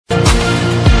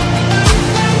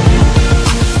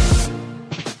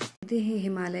ഇത്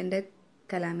ഹിമാലയൻ്റെ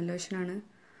calamine ലോഷനാണ്.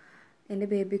 എൻ്റെ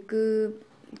ബേബിക്ക്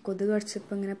കൊതുക്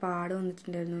കടിച്ചപ്പോൾ ഇങ്ങനെ പാട്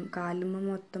വന്നിട്ടുണ്ടായിരുന്നു. കാലുമ്മ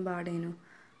മൊത്തം പാടേനു.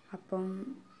 അപ്പം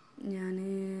ഞാൻ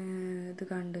ഇത്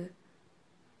കണ്ട്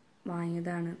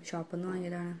വാങ്ങിയതാണ്. ഷോപ്പിൽ നിന്ന്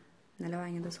വാങ്ങിയതാണ്. ഇന്നലെ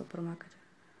വാങ്ങിയത് സൂപ്പർ മാർക്കറ്റ്.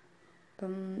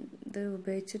 അപ്പം ഇത്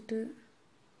ഉപയോഗിച്ചിട്ട്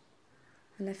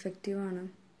നല്ല എഫക്റ്റീവാണ്.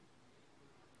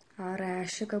 ആ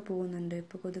റാഷൊക്കെ പോകുന്നുണ്ട്.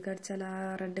 ഇപ്പോൾ കൊതുക് കടിച്ചാൽ ആ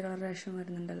റെഡ് കളർ റാഷും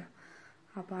വരുന്നുണ്ടല്ലോ,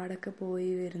 ആ പാടൊക്കെ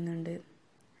പോയി വരുന്നുണ്ട്.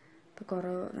 ഇപ്പോൾ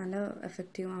നല്ല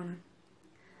എഫക്റ്റീവാണ്.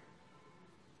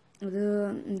 ഇത്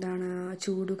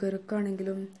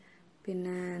ചൂടുകറുക്കാണെങ്കിലും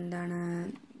പിന്നെ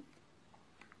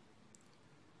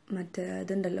മറ്റേ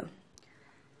ഇതുണ്ടല്ലോ,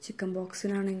 ചിക്കൻ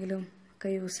ബോക്സിനാണെങ്കിലും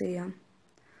ഒക്കെ യൂസ് ചെയ്യാം.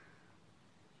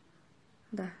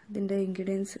 ഇതിൻ്റെ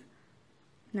ഇൻഗ്രീഡിയൻസ്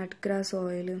നട്ട് grass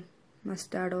oil,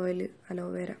 mustard oil,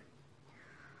 aloe vera.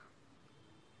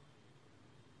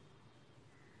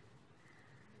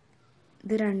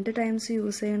 ഇത് 2 ടൈംസ്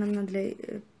യൂസ് ചെയ്യണം എന്നതിൽ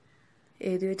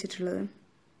എഴുതി വെച്ചിട്ടുള്ളത്.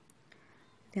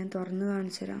 ഞാൻ തുറന്ന്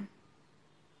കാണിച്ചു തരാം.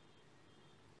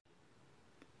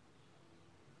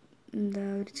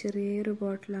 ഒരു ചെറിയൊരു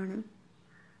ബോട്ടിലാണ്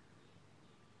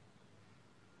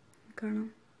കാണാം.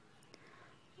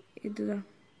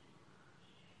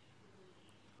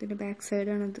 ഇതിൻ്റെ ബാക്ക്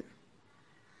സൈഡാണിത്.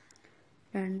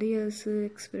 2 ഇയേഴ്സ്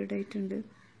എക്സ്പയറി ഡേറ്റ് ഉണ്ട്.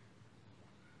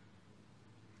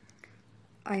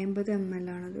 50 ml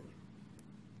ആണത്.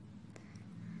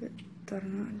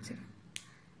 തുറന്ന് കാണിച്ചു.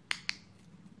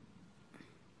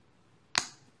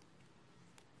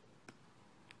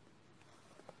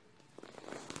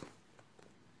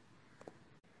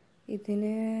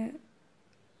 ഇതിന്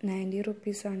 90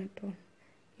 റുപ്പീസാണ് കേട്ടോ.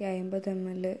 ഈ 50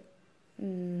 ml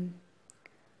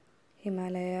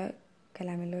ഹിമാലയ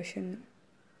calamine ലോഷൻ.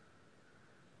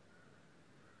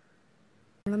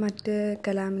 നമ്മൾ മറ്റേ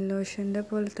calamine ലോഷൻ്റെ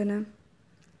പോലെ തന്നെ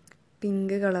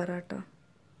പിങ്ക് കളറാട്ടോ.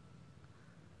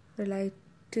 ഒരു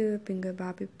ലൈറ്റ് പിങ്ക്,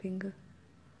 ബാബി പിങ്ക്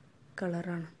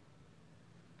കളറാണ്.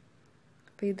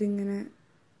 അപ്പോൾ ഇതിങ്ങനെ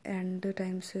 2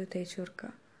 ടൈംസ് തേച്ച് കൊടുക്കുക.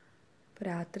 അപ്പോൾ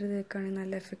രാത്രി തേക്കുകയാണെങ്കിൽ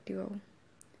നല്ല എഫക്റ്റീവ് ആവും.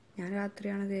 ഞാൻ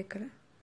രാത്രിയാണ് തേക്കൽ.